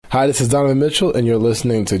Hi, this is Donovan Mitchell, and you're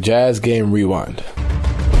listening to Jazz Game Rewind.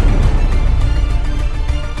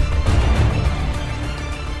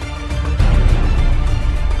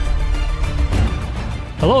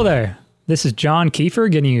 Hello there. This is John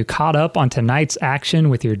Kiefer getting you caught up on tonight's action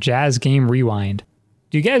with your Jazz Game Rewind.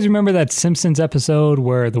 Do you guys remember that Simpsons episode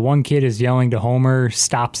where the one kid is yelling to Homer,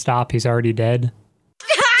 "Stop, stop, he's already dead"?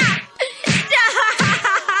 Stop!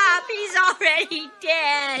 Stop! He's already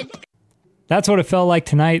dead! That's what it felt like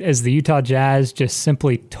tonight as the Utah Jazz just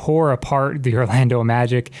simply tore apart the Orlando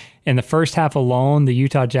Magic. In the first half alone, the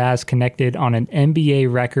Utah Jazz connected on an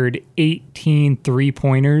NBA record 18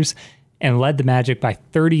 three-pointers and led the Magic by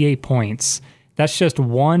 38 points. That's just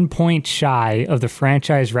 1 point shy of the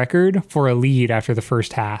franchise record for a lead after the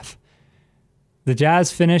first half. The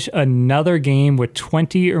Jazz finish another game with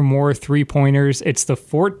 20 or more three-pointers. It's the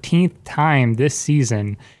 14th time this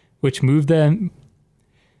season, which moves them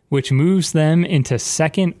into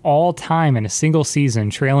second all-time in a single season,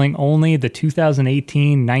 trailing only the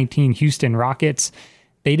 2018-19 Houston Rockets.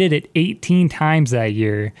 They did it 18 times that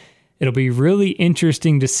year. It'll be really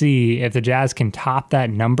interesting to see if the Jazz can top that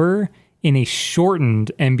number in a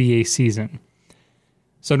shortened NBA season.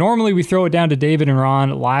 So normally we throw it down to David and Ron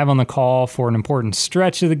live on the call for an important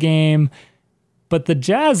stretch of the game, but the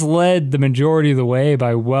Jazz led the majority of the way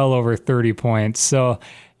by well over 30 points. So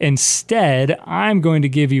instead, I'm going to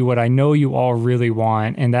give you what I know you all really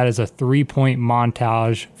want, and that is a three-point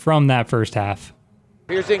montage from that first half.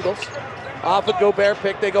 Here's Ingles. Off a Gobert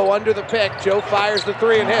pick. They go under the pick. Joe fires the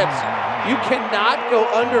three and hits. You cannot go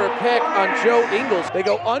under a pick on Joe Ingles. They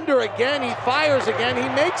go under again. He fires again. He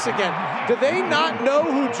makes again. Do they not know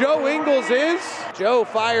who Joe Ingles is? Joe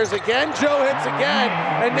fires again. Joe hits again.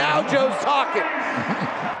 And now Joe's talking.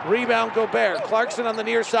 Rebound Gobert. Clarkson on the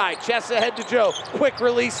near side. Chest ahead to Joe. Quick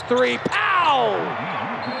release three. Pow!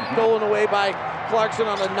 Stolen away by Clarkson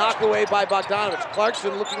on the knockaway by Bogdanovich.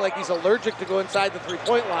 Clarkson looking like he's allergic to go inside the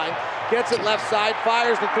three-point line. Gets it left side,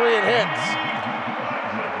 fires the three and hits.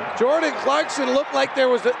 Jordan Clarkson looked like there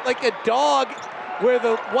was like a dog where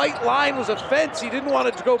the white line was a fence. He didn't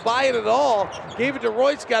want to go by it at all. Gave it to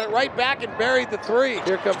Royce, got it right back and buried the three.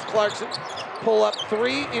 Here comes Clarkson. Pull up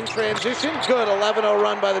three in transition. Good 11-0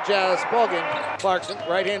 run by the Jazz. Ball game. Clarkson,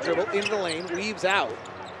 right-hand dribble in the lane, weaves out.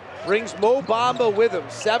 Brings Mo Bamba with him.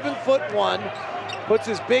 7'1", puts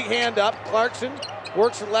his big hand up. Clarkson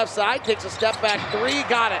works the left side, takes a step back three,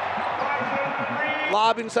 got it.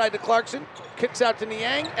 Lob inside to Clarkson, kicks out to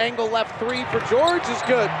Niang, angle left three for George is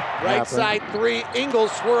good. Right side three,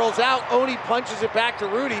 Ingles swirls out, Oni punches it back to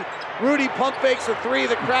Rudy. Rudy pump fakes a three,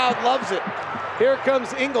 the crowd loves it. Here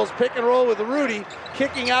comes Ingles, pick and roll with Rudy,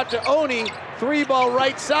 kicking out to Oni, three ball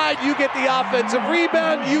right side, you get the offensive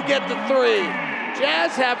rebound, you get the three.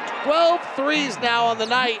 Jazz have 12 threes now on the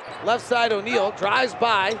night. Left side O'Neal drives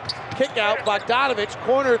by, kick out, Bogdanovich,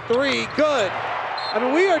 corner three, good. I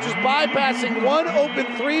mean, we are just bypassing one open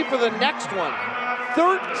three for the next one.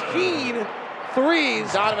 13 threes.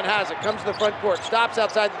 Donovan has it, comes to the front court, stops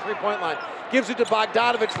outside the three-point line, gives it to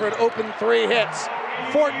Bogdanovich for an open three, hits.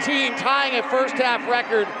 14, tying a first half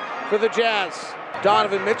record for the Jazz.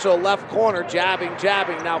 Donovan Mitchell, left corner, jabbing,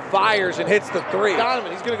 now fires and hits the three.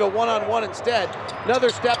 Donovan, he's gonna go one-on-one instead. Another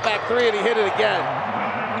step back three and he hit it again.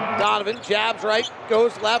 Donovan jabs right,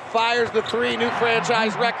 goes left, fires the three, new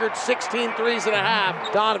franchise record, 16 threes and a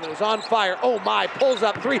half. Donovan is on fire, oh my, pulls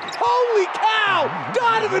up three. Holy cow,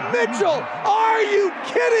 Donovan Mitchell, are you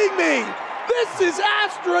kidding me? This is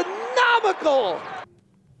astronomical.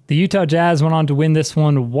 The Utah Jazz went on to win this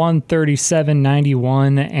one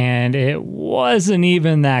 137-91, and it wasn't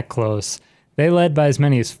even that close. They led by as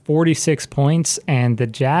many as 46 points, and the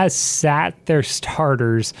Jazz sat their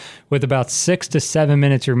starters with about 6 to 7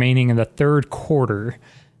 minutes remaining in the third quarter.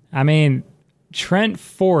 I mean, Trent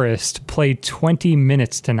Forrest played 20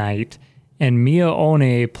 minutes tonight, and Mia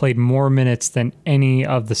One played more minutes than any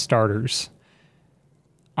of the starters.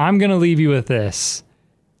 I'm going to leave you with this.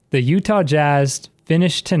 The Utah Jazz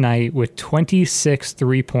finished tonight with 26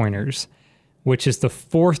 three-pointers, which is the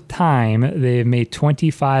fourth time they've made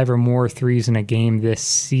 25 or more threes in a game this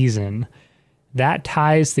season. That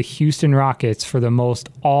ties the Houston Rockets for the most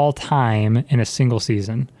all-time in a single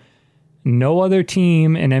season. No other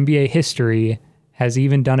team in NBA history has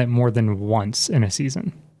even done it more than once in a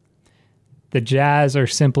season. The Jazz are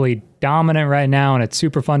simply dominant right now, and it's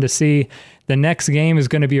super fun to see. The next game is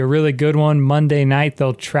going to be a really good one. Monday night,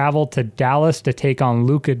 they'll travel to Dallas to take on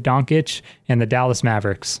Luka Doncic and the Dallas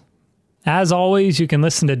Mavericks. As always, you can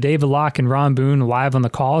listen to David Locke and Ron Boone live on the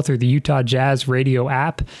call through the Utah Jazz radio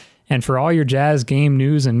app. And for all your Jazz game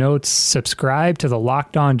news and notes, subscribe to the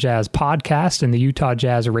Locked On Jazz podcast and the Utah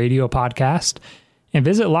Jazz radio podcast. and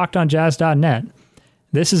visit LockedOnJazz.net.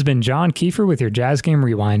 This has been John Kiefer with your Jazz Game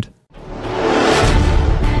Rewind.